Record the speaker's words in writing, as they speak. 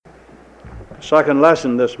Second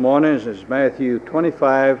lesson this morning is Matthew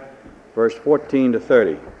 25, verse 14 to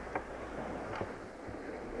 30.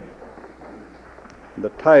 The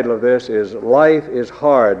title of this is Life is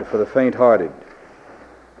Hard for the Faint-Hearted.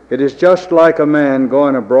 It is just like a man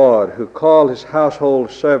going abroad who called his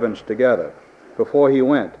household servants together before he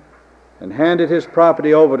went and handed his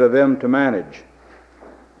property over to them to manage.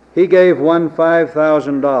 He gave one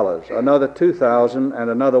 $5,000, another $2,000,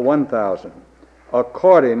 and another $1,000,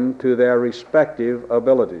 according to their respective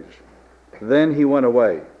abilities. Then he went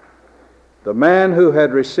away. The man who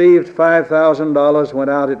had received $5,000 went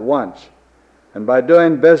out at once, and by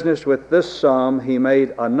doing business with this sum, he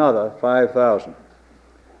made another $5,000.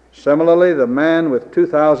 Similarly, the man with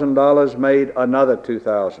 $2,000 made another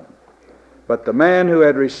 $2,000. But the man who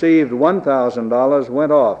had received $1,000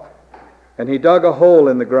 went off, and he dug a hole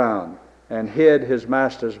in the ground and hid his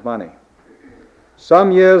master's money.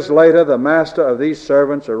 Some years later, the master of these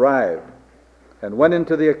servants arrived and went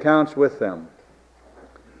into the accounts with them.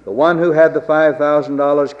 The one who had the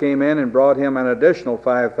 $5,000 came in and brought him an additional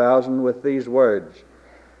 $5,000 with these words,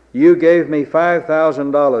 "You gave me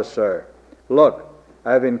 $5,000, sir. Look,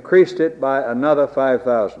 I've increased it by another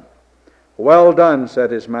 $5,000. Well done,"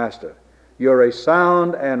 said his master. "You're a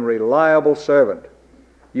sound and reliable servant.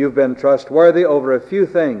 You've been trustworthy over a few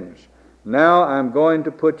things. Now I'm going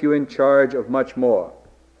to put you in charge of much more.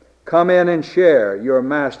 Come in and share your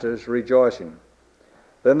master's rejoicing."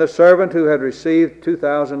 Then the servant who had received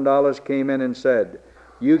 $2,000 came in and said,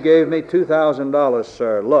 "You gave me $2,000,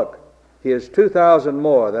 sir. Look, here's $2,000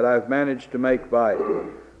 more that I've managed to make by it."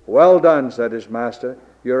 "Well done," said his master.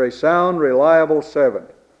 "You're a sound, reliable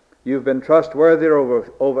servant. You've been trustworthy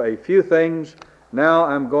over a few things. Now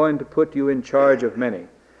I'm going to put you in charge of many.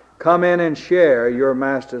 Come in and share your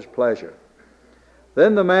master's pleasure."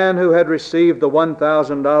 Then the man who had received the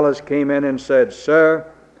 $1,000 came in and said, "Sir,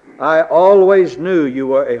 I always knew you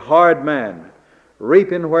were a hard man,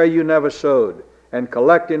 reaping where you never sowed and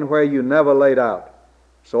collecting where you never laid out.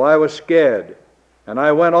 So I was scared, and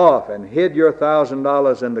I went off and hid your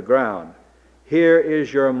 $1,000 in the ground. Here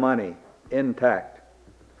is your money intact."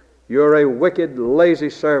 "You're a wicked,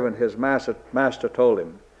 lazy servant," his master told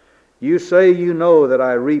him. "You say you know that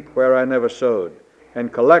I reap where I never sowed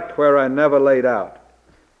and collect where I never laid out.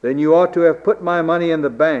 Then you ought to have put my money in the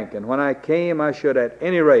bank, and when I came I should at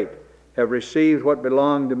any rate have received what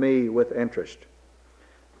belonged to me with interest.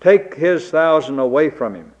 Take his $1,000 away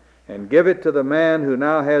from him and give it to the man who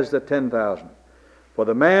now has the $10,000. For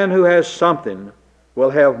the man who has something will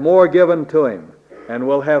have more given to him and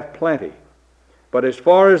will have plenty. But as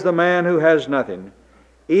far as the man who has nothing,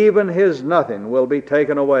 even his nothing will be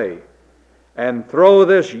taken away. And throw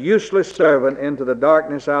this useless servant into the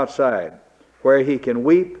darkness outside, where he can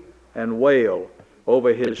weep and wail over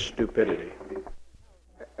his stupidity."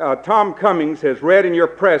 Tom Cummings has read in your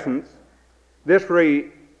presence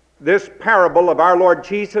this parable of our Lord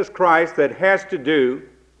Jesus Christ that has to do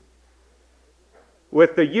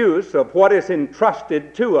with the use of what is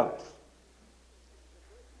entrusted to us.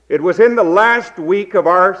 It was in the last week of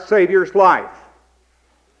our Savior's life,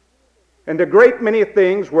 and a great many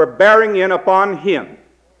things were bearing in upon him.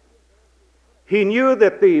 He knew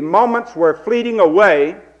that the moments were fleeting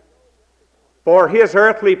away for his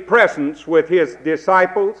earthly presence with his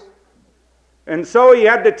disciples, and so he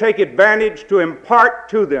had to take advantage to impart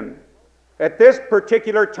to them at this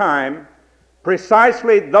particular time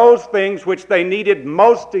precisely those things which they needed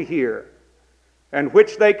most to hear and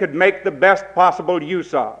which they could make the best possible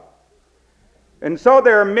use of. And so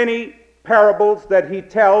there are many parables that he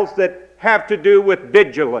tells that have to do with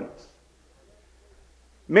vigilance.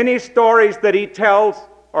 Many stories that he tells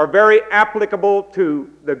are very applicable to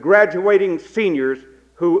the graduating seniors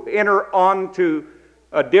who enter on to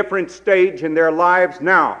a different stage in their lives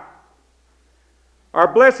now. Our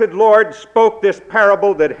blessed Lord spoke this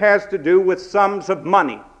parable that has to do with sums of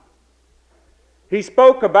money. He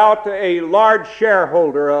spoke about a large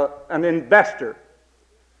shareholder, an investor,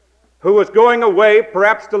 who was going away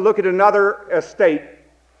perhaps to look at another estate.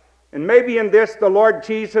 And maybe in this the Lord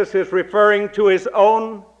Jesus is referring to his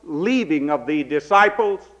own leaving of the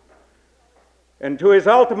disciples and to his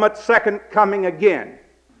ultimate second coming again.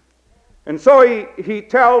 And so he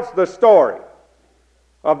tells the story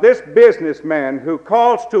of this businessman who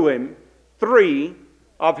calls to him 3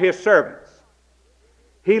 of his servants.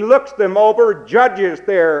 He looks them over, judges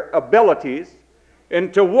their abilities,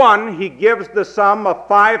 and to one he gives the sum of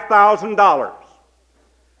 $5,000.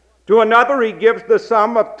 To another he gives the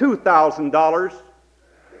sum of $2,000.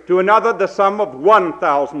 To another the sum of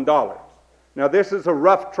 $1,000. Now this is a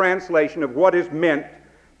rough translation of what is meant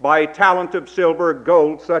by a talent of silver or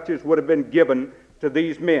gold such as would have been given to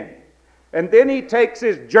these men. And then he takes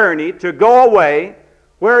his journey to go away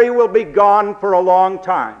where he will be gone for a long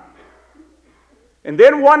time. And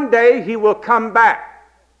then one day he will come back.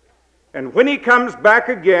 And when he comes back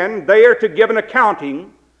again, they are to give an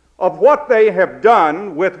accounting of what they have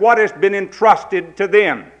done with what has been entrusted to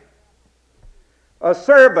them. A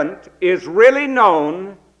servant is really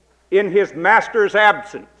known in his master's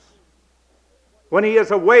absence. When he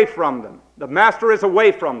is away from them, the master is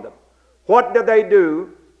away from them. What do they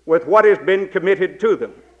do with what has been committed to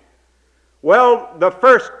them? Well, the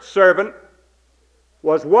first servant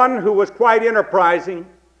was one who was quite enterprising.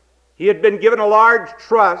 He had been given a large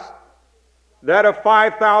trust, that of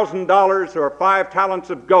 $5,000 or 5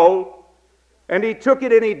 talents of gold, and he took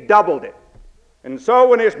it and he doubled it. And so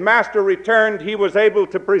when his master returned, he was able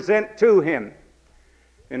to present to him,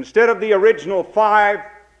 instead of the original 5,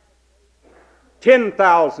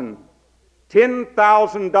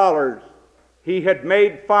 $10,000. He had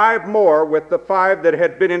made 5 more with the 5 that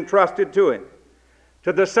had been entrusted to him.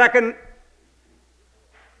 To the second,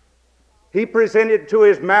 he presented to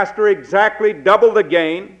his master exactly double the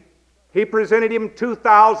gain. He presented him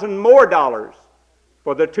 $2,000 more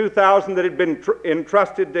for the 2,000 that had been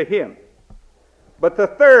entrusted to him. But the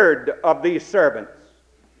third of these servants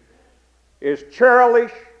is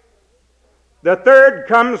churlish. The third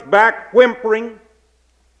comes back whimpering.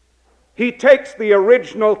 He takes the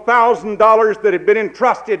original $1,000 that had been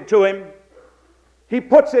entrusted to him. He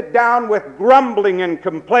puts it down with grumbling and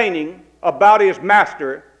complaining about his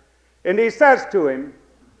master, and he says to him,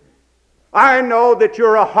 I know that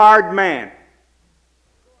you're a hard man.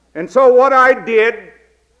 And so what I did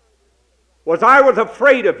was I was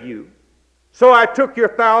afraid of you. So I took your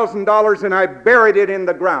 $1,000 and I buried it in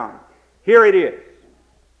the ground. Here it is.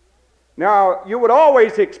 Now, you would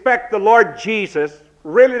always expect the Lord Jesus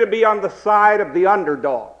really to be on the side of the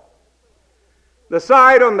underdog, the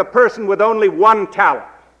side on the person with only 1 talent,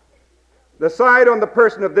 the side on the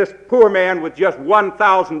person of this poor man with just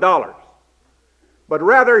 $1,000. But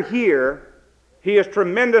rather here, he is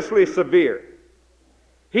tremendously severe.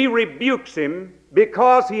 He rebukes him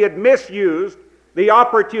because he had misused the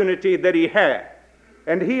opportunity that he had.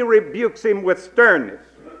 And he rebukes him with sternness.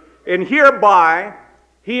 And hereby,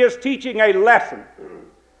 he is teaching a lesson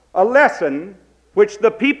which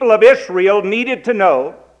the people of Israel needed to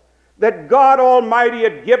know, that God Almighty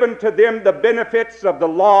had given to them the benefits of the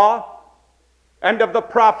law and of the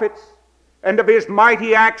prophets and of his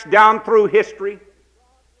mighty acts down through history.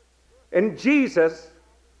 And Jesus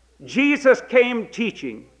came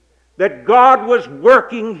teaching that God was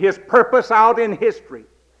working his purpose out in history,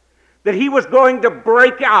 that he was going to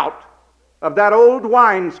break out of that old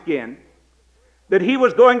wineskin, that he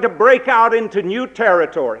was going to break out into new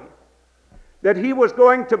territory, that he was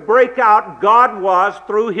going to break out, God was,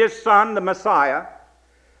 through his Son, the Messiah,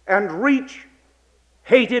 and reach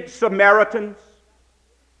hated Samaritans,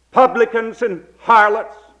 publicans and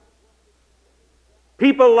harlots,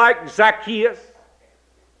 people like Zacchaeus,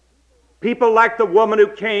 people like the woman who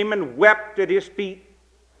came and wept at his feet,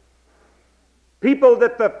 people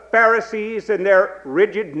that the Pharisees in their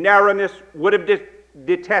rigid narrowness would have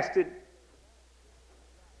detested,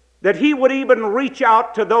 that he would even reach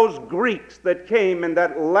out to those Greeks that came in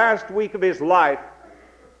that last week of his life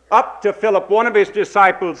up to Philip, one of his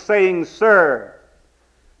disciples, saying, Sir,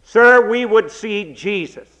 we would see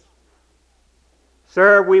Jesus.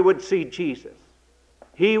 Sir, we would see Jesus.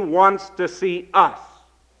 He wants to see us.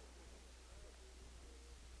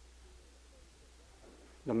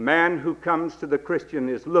 The man who comes to the Christian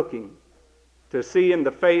is looking to see in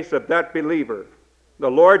the face of that believer the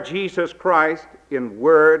Lord Jesus Christ in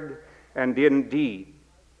word and in deed.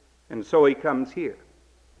 And so he comes here.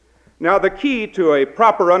 Now, the key to a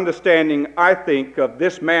proper understanding, I think, of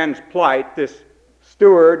this man's plight, this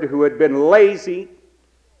steward who had been lazy,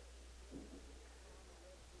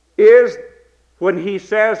 is when he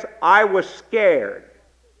says, I was scared,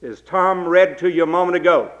 as Tom read to you a moment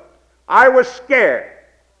ago. I was scared,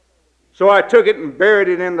 so I took it and buried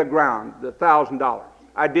it in the ground, the $1,000.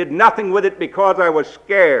 I did nothing with it because I was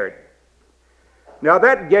scared. Now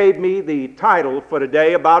that gave me the title for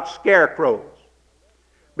today about scarecrows,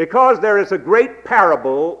 because there is a great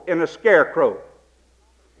parable in a scarecrow.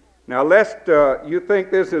 Now lest you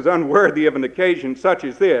think this is unworthy of an occasion such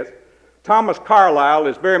as this, Thomas Carlyle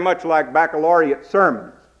is very much like baccalaureate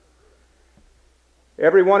sermons.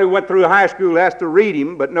 Everyone who went through high school has to read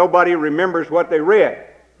him, but nobody remembers what they read.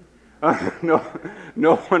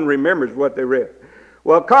 No one remembers what they read.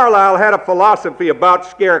 Well, Carlyle had a philosophy about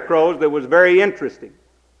scarecrows that was very interesting.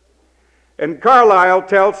 And Carlyle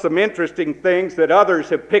tells some interesting things that others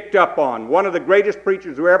have picked up on. One of the greatest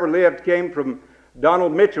preachers who ever lived came from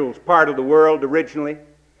Donald Mitchell's part of the world originally.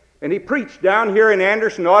 And he preached down here in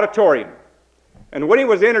Anderson Auditorium. And when he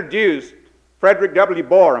was introduced, Frederick W.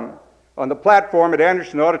 Borum, on the platform at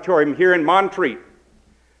Anderson Auditorium here in Montreat,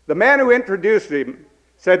 the man who introduced him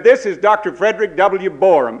said, "This is Dr. Frederick W.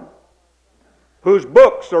 Borum, whose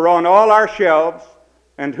books are on all our shelves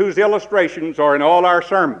and whose illustrations are in all our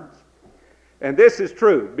sermons." And this is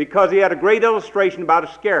true, because he had a great illustration about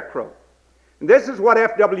a scarecrow. And this is what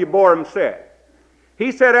F.W. Borum said.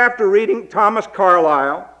 He said, after reading Thomas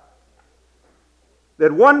Carlyle,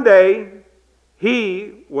 that one day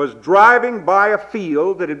he was driving by a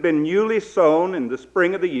field that had been newly sown in the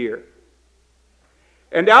spring of the year.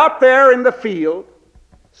 And out there in the field,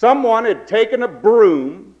 someone had taken a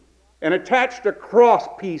broom and attached a cross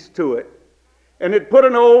piece to it, and had put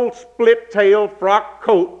an old split-tailed frock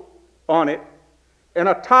coat on it, and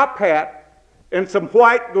a top hat, and some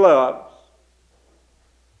white gloves.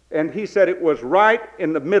 And he said it was right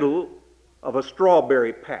in the middle of a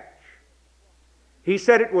strawberry patch. He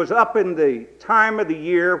said it was up in the time of the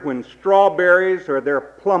year when strawberries are their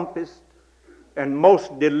plumpest and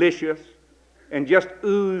most delicious and just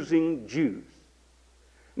oozing juice.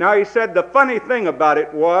 Now, he said the funny thing about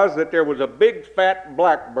it was that there was a big fat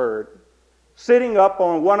blackbird sitting up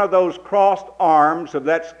on one of those crossed arms of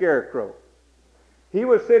that scarecrow. He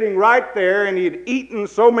was sitting right there, and he'd eaten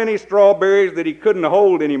so many strawberries that he couldn't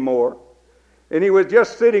hold anymore. And he was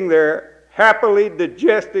just sitting there, happily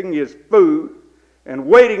digesting his food and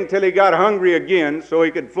waiting till he got hungry again so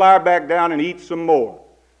he could fly back down and eat some more,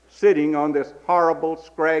 sitting on this horrible,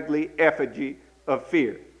 scraggly effigy of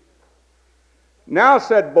fear. Now,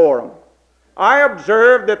 said Borum, I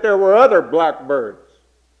observed that there were other blackbirds.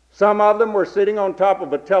 Some of them were sitting on top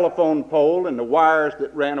of a telephone pole and the wires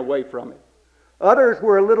that ran away from it. Others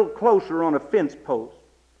were a little closer on a fence post.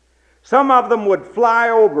 Some of them would fly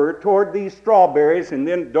over toward these strawberries and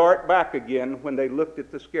then dart back again when they looked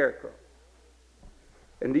at the scarecrow.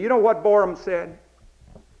 And do you know what Borum said?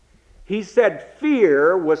 He said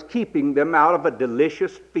fear was keeping them out of a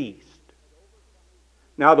delicious feast.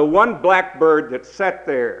 Now, the one blackbird that sat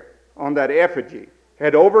there on that effigy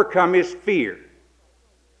had overcome his fear.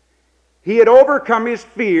 He had overcome his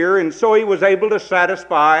fear, and so he was able to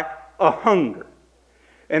satisfy a hunger.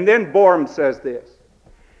 And then Borum says this.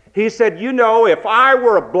 He said, you know, if I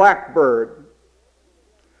were a blackbird,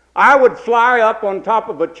 I would fly up on top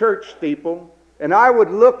of a church steeple, and I would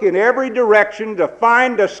look in every direction to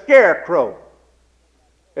find a scarecrow.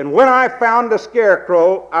 And when I found a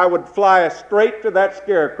scarecrow, I would fly straight to that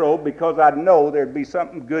scarecrow because I'd know there'd be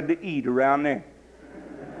something good to eat around there.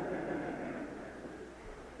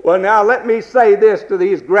 Well, now let me say this to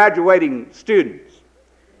these graduating students.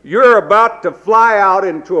 You're about to fly out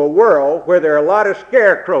into a world where there are a lot of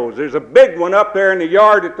scarecrows. There's a big one up there in the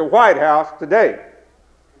yard at the White House today.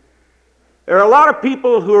 There are a lot of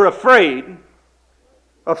people who are afraid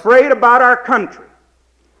about our country,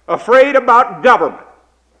 afraid about government,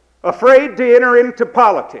 afraid to enter into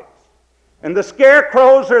politics. And the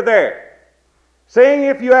scarecrows are there, saying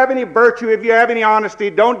if you have any virtue, if you have any honesty,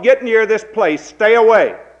 don't get near this place, stay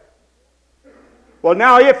away. Well,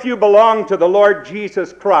 now, if you belong to the Lord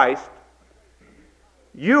Jesus Christ,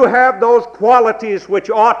 you have those qualities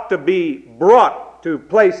which ought to be brought to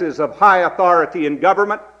places of high authority in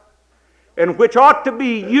government and which ought to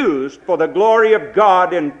be used for the glory of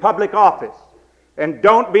God in public office. And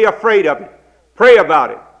don't be afraid of it. Pray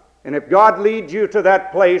about it. And if God leads you to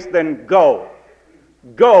that place, then go.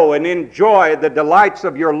 Go and enjoy the delights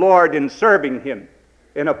of your Lord in serving Him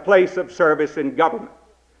in a place of service in government.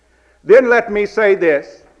 Then let me say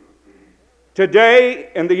this. Today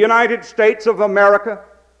in the United States of America,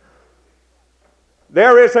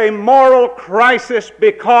 there is a moral crisis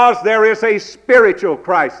because there is a spiritual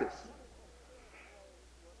crisis.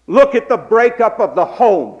 Look at the breakup of the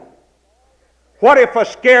home. What if a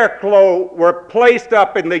scarecrow were placed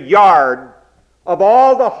up in the yard of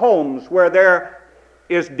all the homes where there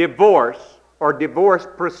is divorce or divorce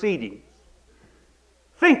proceedings?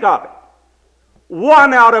 Think of it.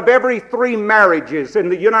 1 out of every 3 marriages in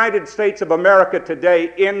the United States of America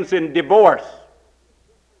today ends in divorce.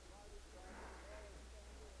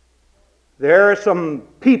 There are some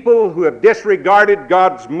people who have disregarded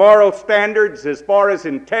God's moral standards as far as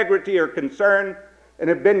integrity are concerned and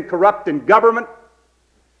have been corrupt in government.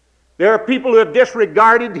 There are people who have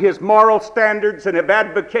disregarded His moral standards and have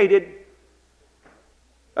advocated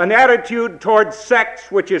an attitude towards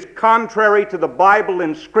sex which is contrary to the Bible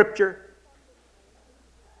and Scripture.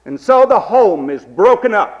 And so the home is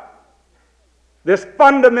broken up. This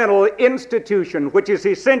fundamental institution which is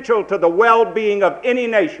essential to the well-being of any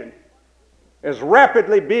nation is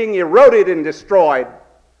rapidly being eroded and destroyed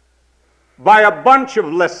by a bunch of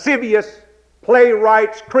lascivious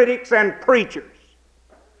playwrights, critics, and preachers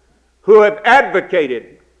who have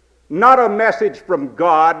advocated not a message from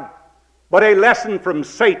God, but a lesson from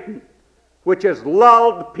Satan, which has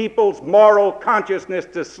lulled people's moral consciousness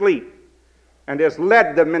to sleep and has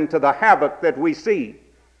led them into the havoc that we see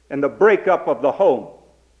in the breakup of the home.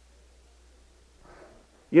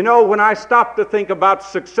 You know, when I stop to think about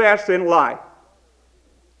success in life,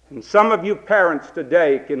 and some of you parents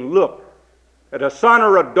today can look at a son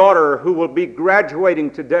or a daughter who will be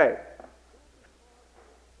graduating today.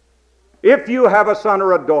 If you have a son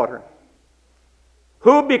or a daughter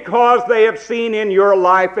who, because they have seen in your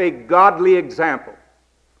life a godly example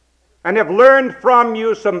and have learned from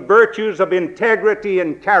you some virtues of integrity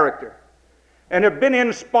and character, and have been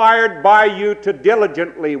inspired by you to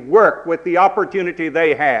diligently work with the opportunity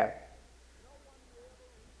they have.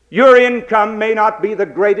 Your income may not be the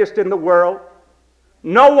greatest in the world.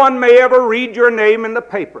 No one may ever read your name in the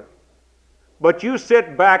paper. But you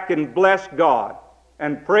sit back and bless God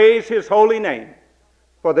and praise His holy name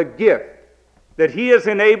for the gift that He has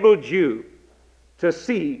enabled you to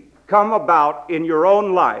see come about in your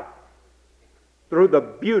own life through the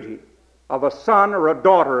beauty of a son or a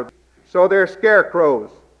daughter. So they're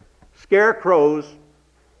scarecrows. Scarecrows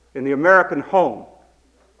in the American home.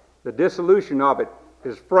 The dissolution of it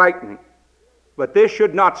is frightening. But this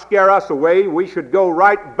should not scare us away. We should go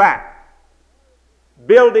right back,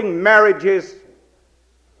 building marriages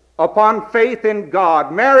upon faith in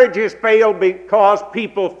God. Marriages fail because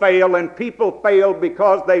people fail, and people fail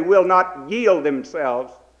because they will not yield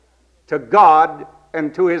themselves to God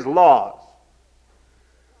and to His laws.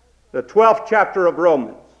 The 12th chapter of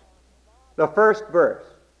Romans, the first verse,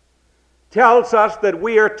 tells us that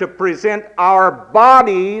we are to present our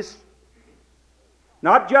bodies,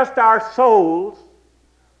 not just our souls,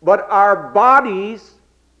 but our bodies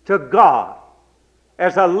to God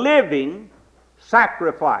as a living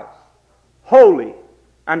sacrifice, holy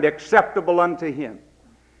and acceptable unto Him.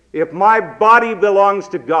 If my body belongs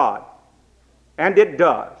to God, and it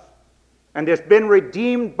does, and has been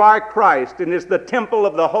redeemed by Christ and is the temple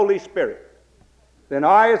of the Holy Spirit, then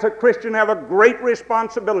I as a Christian have a great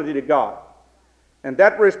responsibility to God. And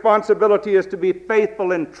that responsibility is to be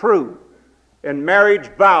faithful and true in marriage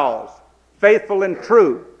vows, faithful and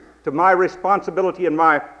true to my responsibility in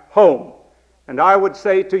my home. And I would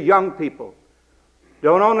say to young people,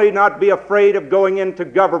 don't only not be afraid of going into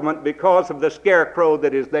government because of the scarecrow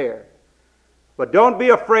that is there, but don't be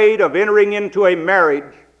afraid of entering into a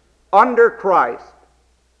marriage under Christ,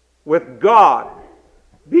 with God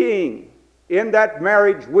being in that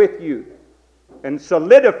marriage with you and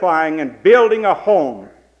solidifying and building a home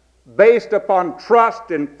based upon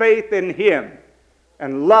trust and faith in Him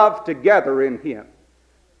and love together in Him,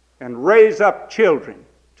 and raise up children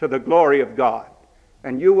to the glory of God.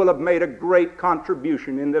 And you will have made a great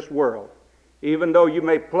contribution in this world. Even though you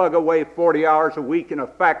may plug away 40 hours a week in a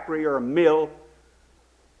factory or a mill,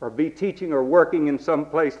 or be teaching or working in some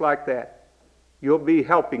place like that, you'll be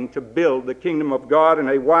helping to build the kingdom of God and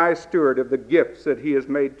a wise steward of the gifts that He has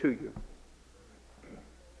made to you.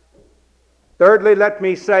 Thirdly, let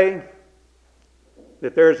me say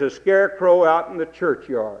that there's a scarecrow out in the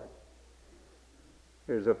churchyard.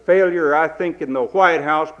 There's a failure, I think, in the White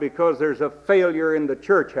House because there's a failure in the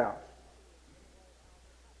church house.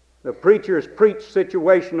 The preachers preached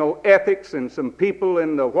situational ethics, and some people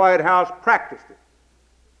in the White House practiced it.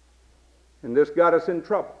 And this got us in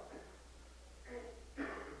trouble.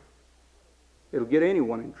 It'll get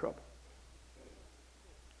anyone in trouble.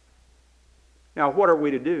 Now, what are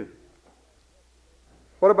we to do?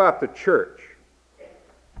 What about the church?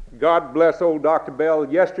 God bless old Dr.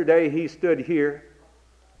 Bell. Yesterday he stood here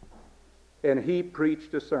and he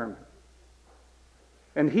preached a sermon.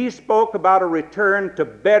 And he spoke about a return to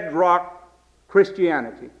bedrock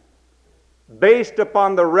Christianity, based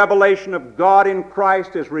upon the revelation of God in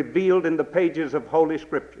Christ as revealed in the pages of Holy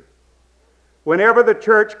Scripture. Whenever the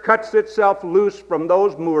church cuts itself loose from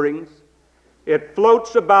those moorings, it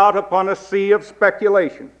floats about upon a sea of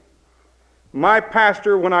speculation. My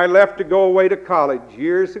pastor, when I left to go away to college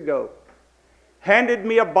years ago, handed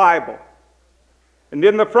me a Bible. And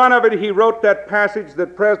in the front of it, he wrote that passage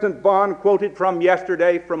that President Vaughn quoted from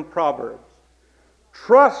yesterday from Proverbs.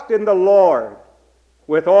 Trust in the Lord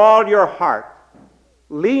with all your heart.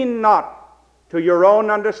 Lean not to your own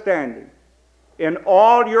understanding. In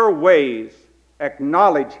all your ways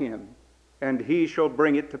acknowledge Him, and He shall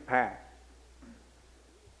bring it to pass.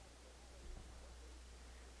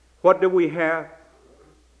 What do we have?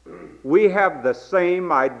 We have the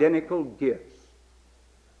same identical gifts.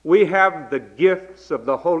 We have the gifts of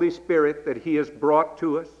the Holy Spirit that He has brought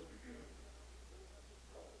to us.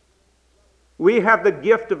 We have the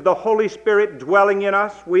gift of the Holy Spirit dwelling in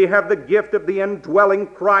us. We have the gift of the indwelling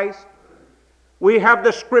Christ. We have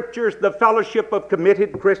the Scriptures, the fellowship of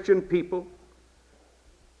committed Christian people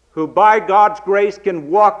who by God's grace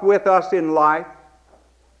can walk with us in life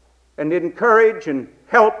and encourage and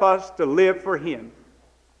help us to live for Him.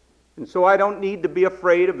 And so I don't need to be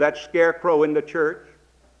afraid of that scarecrow in the church,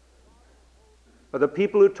 or the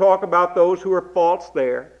people who talk about those who are false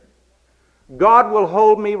there. God will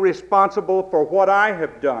hold me responsible for what I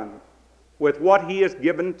have done with what He has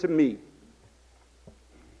given to me,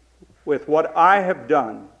 with what I have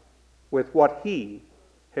done with what He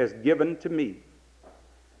has given to me.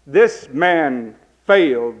 This man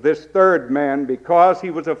failed, this third man, because he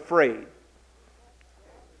was afraid.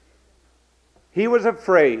 He was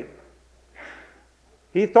afraid.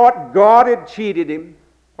 He thought God had cheated him,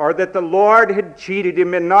 or that the Lord had cheated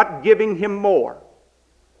him in not giving him more.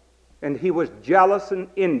 And he was jealous and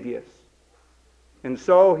envious. And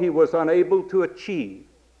so he was unable to achieve.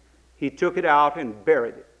 He took it out and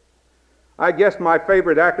buried it. I guess my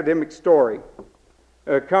favorite academic story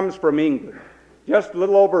comes from England. Just a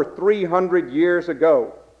little over 300 years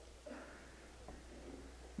ago,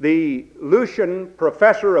 the Lucian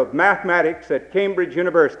professor of mathematics at Cambridge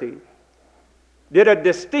University did a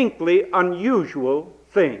distinctly unusual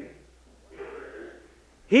thing.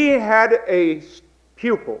 He had a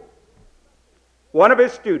pupil, one of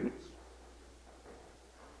his students,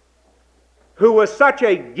 who was such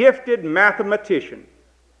a gifted mathematician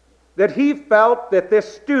that he felt that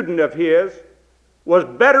this student of his was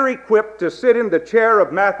better equipped to sit in the chair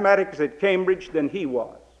of mathematics at Cambridge than he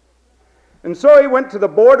was. And so he went to the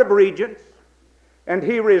Board of Regents, and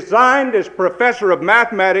he resigned as professor of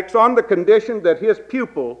mathematics on the condition that his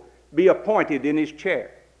pupil be appointed in his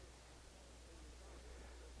chair.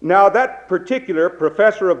 Now, that particular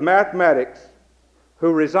professor of mathematics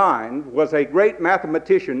who resigned was a great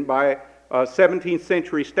mathematician by 17th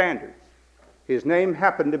century standards. His name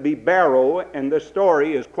happened to be Barrow, and the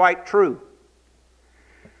story is quite true.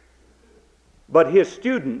 But his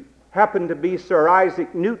student happened to be Sir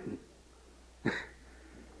Isaac Newton.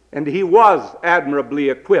 And he was admirably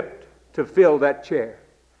equipped to fill that chair.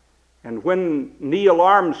 And when Neil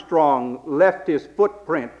Armstrong left his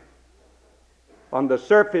footprint on the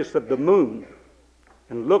surface of the moon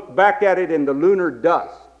and looked back at it in the lunar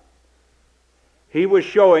dust, he was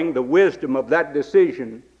showing the wisdom of that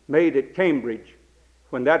decision made at Cambridge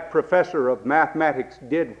when that professor of mathematics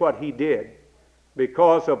did what he did,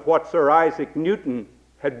 because of what Sir Isaac Newton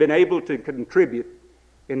had been able to contribute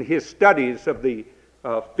in his studies of the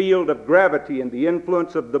field of gravity and the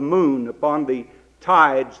influence of the moon upon the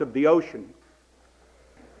tides of the ocean.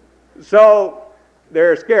 So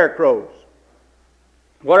there are scarecrows.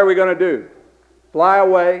 What are we going to do? Fly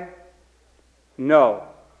away? No.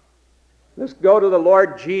 Let's go to the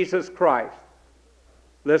Lord Jesus Christ.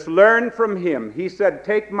 Let's learn from Him. He said,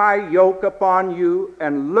 "Take my yoke upon you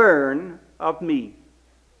and learn of me.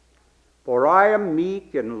 For I am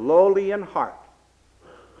meek and lowly in heart,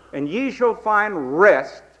 and ye shall find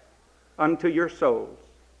rest unto your souls."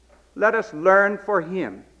 Let us learn for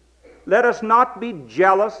Him. Let us not be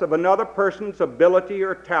jealous of another person's ability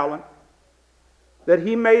or talent, that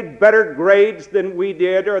he made better grades than we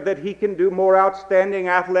did, or that he can do more outstanding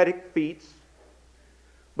athletic feats.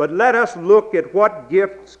 But let us look at what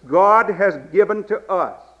gifts God has given to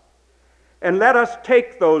us, and let us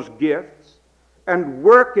take those gifts and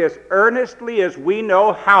work as earnestly as we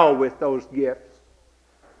know how with those gifts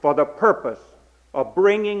for the purpose of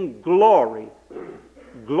bringing glory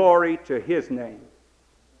to His name.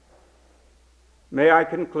 May I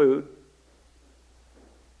conclude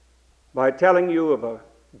by telling you of a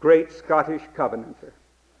great Scottish Covenanter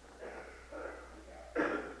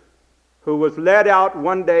who was led out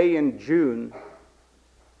one day in June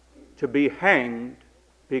to be hanged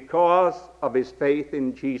because of his faith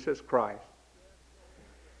in Jesus Christ.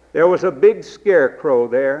 There was a big scarecrow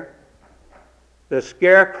there, the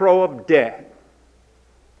scarecrow of death.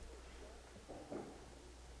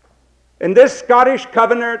 And this Scottish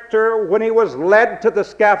Covenanter, when he was led to the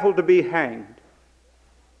scaffold to be hanged,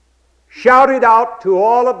 shouted out to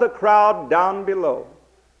all of the crowd down below,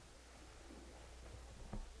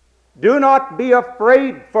 "Do not be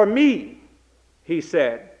afraid for me," he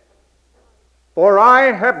said, "for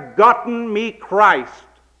I have gotten me Christ,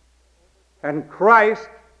 and Christ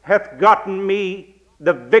hath gotten me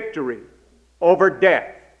the victory over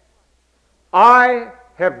death. I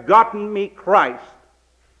have gotten me Christ,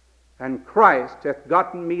 and Christ hath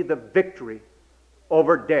gotten me the victory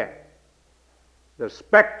over death." the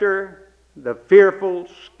specter, the fearful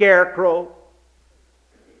scarecrow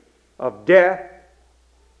of death,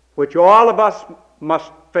 which all of us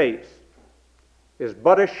must face, is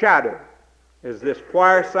but a shadow, as this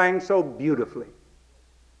choir sang so beautifully.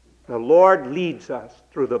 The Lord leads us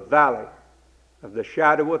through the valley of the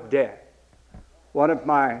shadow of death. One of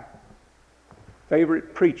my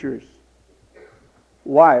favorite preachers'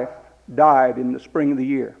 wife died in the spring of the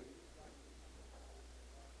year.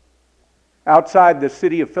 Outside the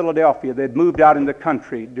city of Philadelphia, they'd moved out in the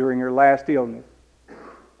country during her last illness.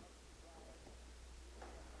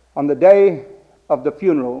 On the day of the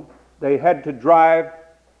funeral, they had to drive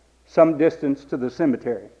some distance to the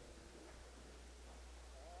cemetery.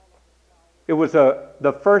 It was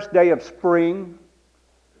the first day of spring.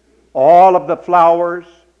 All of the flowers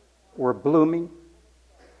were blooming.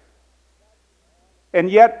 And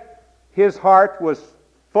yet his heart was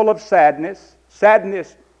full of sadness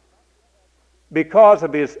because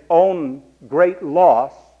of his own great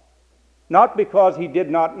loss, not because he did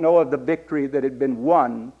not know of the victory that had been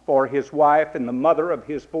won for his wife and the mother of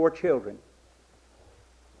his 4 children.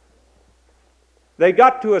 They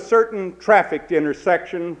got to a certain trafficked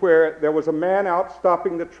intersection where there was a man out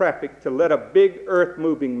stopping the traffic to let a big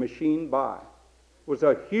earth-moving machine by. It was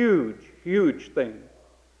a huge, huge thing.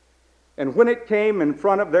 And when it came in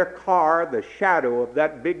front of their car, the shadow of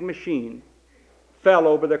that big machine fell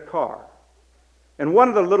over the car. And one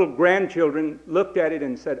of the little grandchildren looked at it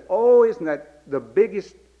and said, "Oh, isn't that the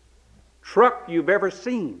biggest truck you've ever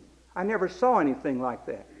seen? I never saw anything like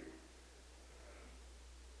that."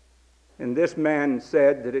 And this man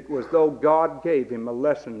said that it was though God gave him a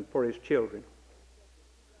lesson for his children.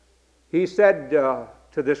 He said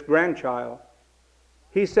to this grandchild,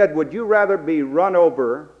 he said, "Would you rather be run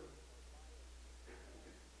over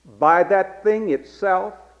by that thing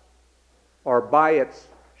itself or by its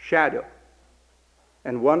shadow?"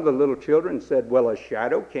 And one of the little children said, "Well, a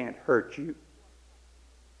shadow can't hurt you."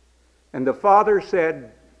 And the father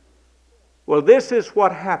said, "Well, this is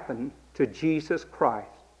what happened to Jesus Christ.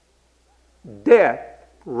 Death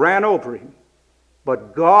ran over him,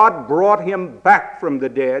 but God brought him back from the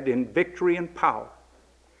dead in victory and power.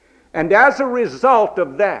 And as a result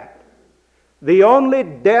of that, the only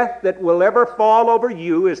death that will ever fall over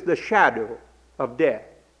you is the shadow of death.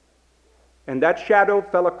 And that shadow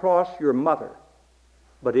fell across your mother,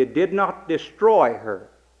 but it did not destroy her.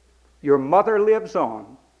 Your mother lives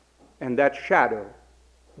on, and that shadow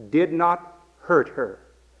did not hurt her."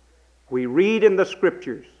 We read in the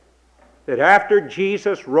Scriptures that after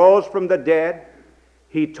Jesus rose from the dead,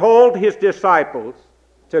 he told his disciples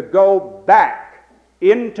to go back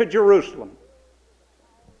into Jerusalem.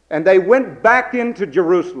 And they went back into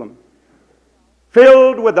Jerusalem,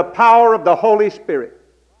 filled with the power of the Holy Spirit,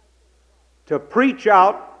 to preach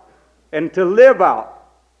out and to live out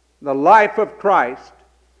the life of Christ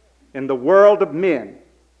in the world of men.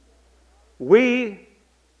 We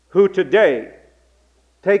who today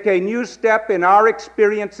take a new step in our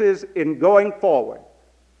experiences in going forward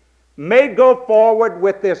may go forward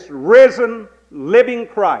with this risen, living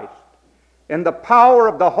Christ in the power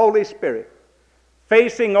of the Holy Spirit,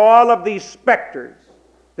 facing all of these specters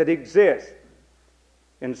that exist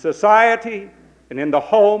in society and in the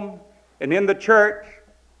home and in the church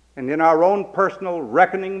and in our own personal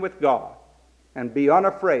reckoning with God, and be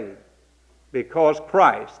unafraid because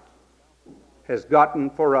Christ has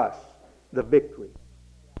gotten for us the victory.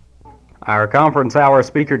 Our conference hour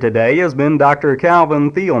speaker today has been Dr.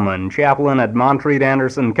 Calvin Thielman, chaplain at Montreat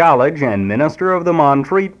Anderson College and minister of the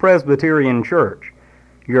Montreat Presbyterian Church.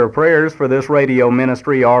 Your prayers for this radio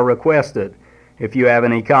ministry are requested. If you have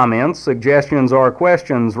any comments, suggestions, or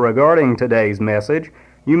questions regarding today's message,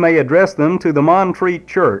 you may address them to the Montreat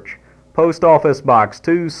Church, Post Office Box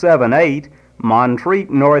 278,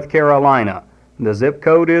 Montreat, North Carolina. The zip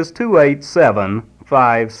code is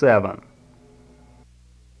 28757.